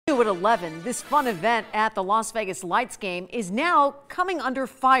at 11, this fun event at the Las Vegas Lights game is now coming under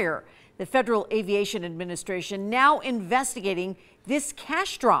fire. The Federal Aviation Administration now investigating this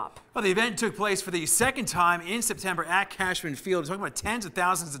cash drop. Well, the event took place for the second time in September at Cashman Field. We're talking about tens of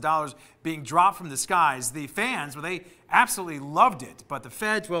thousands of dollars being dropped from the skies. The fans, well, they absolutely loved it, but the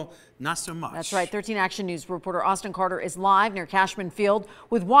feds, well, not so much. That's right. 13 Action News reporter Austin Carter is live near Cashman Field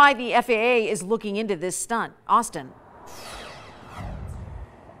with why the FAA is looking into this stunt. Austin.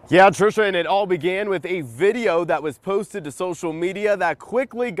 Yeah, Trisha, and it all began with a video that was posted to social media that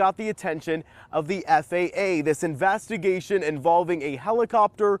quickly got the attention of the FAA. This investigation involving a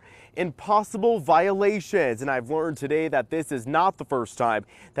helicopter and possible violations. And I've learned today that this is not the first time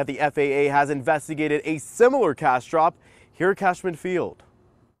that the FAA has investigated a similar cash drop here at Cashman Field.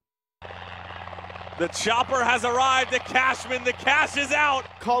 The chopper has arrived at Cashman. The cash is out.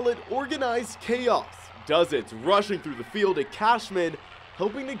 Call it organized chaos. Dozens rushing through the field at Cashman,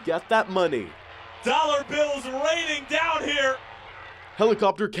 hoping to get that money. Dollar bills raining down here.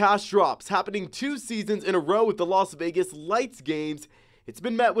 Helicopter cash drops happening 2 seasons in a row with the Las Vegas Lights games. It's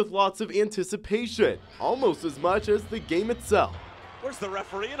been met with lots of anticipation, almost as much as the game itself. Where's the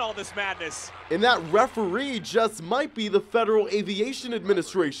referee in all this madness? And that referee just might be the Federal Aviation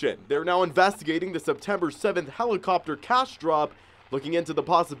Administration. They're now investigating the September 7th helicopter cash drop, looking into the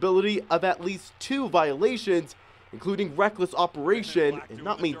possibility of at least 2 violations, including reckless operation and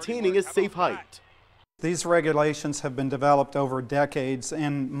not maintaining a safe height. These regulations have been developed over decades,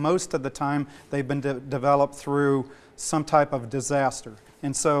 and most of the time they've been developed through some type of disaster.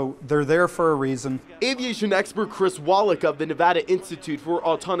 And so they're there for a reason. Aviation expert Chris Wallach of the Nevada Institute for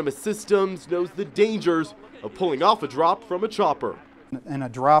Autonomous Systems knows the dangers of pulling off a drop from a chopper. And a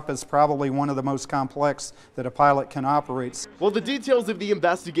drop is probably one of the most complex that a pilot can operate. While the details of the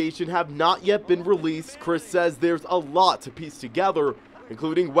investigation have not yet been released, Chris says there's a lot to piece together,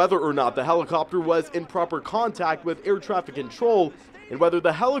 including whether or not the helicopter was in proper contact with air traffic control and whether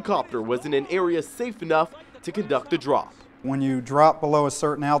the helicopter was in an area safe enough to conduct the drop. When you drop below a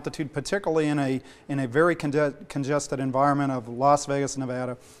certain altitude, particularly in a very congested environment of Las Vegas,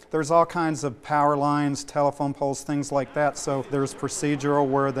 Nevada, there's all kinds of power lines, telephone poles, things like that. So there's procedural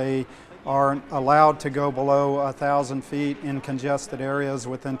where they are allowed to go below 1,000 feet in congested areas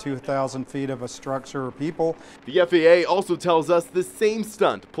within 2,000 feet of a structure or people. The FAA also tells us the same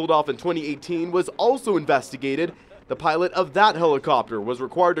stunt pulled off in 2018 was also investigated. The pilot of that helicopter was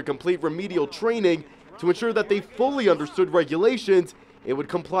required to complete remedial training to ensure that they fully understood regulations and would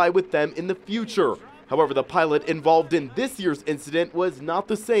comply with them in the future. However, the pilot involved in this year's incident was not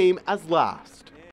the same as last.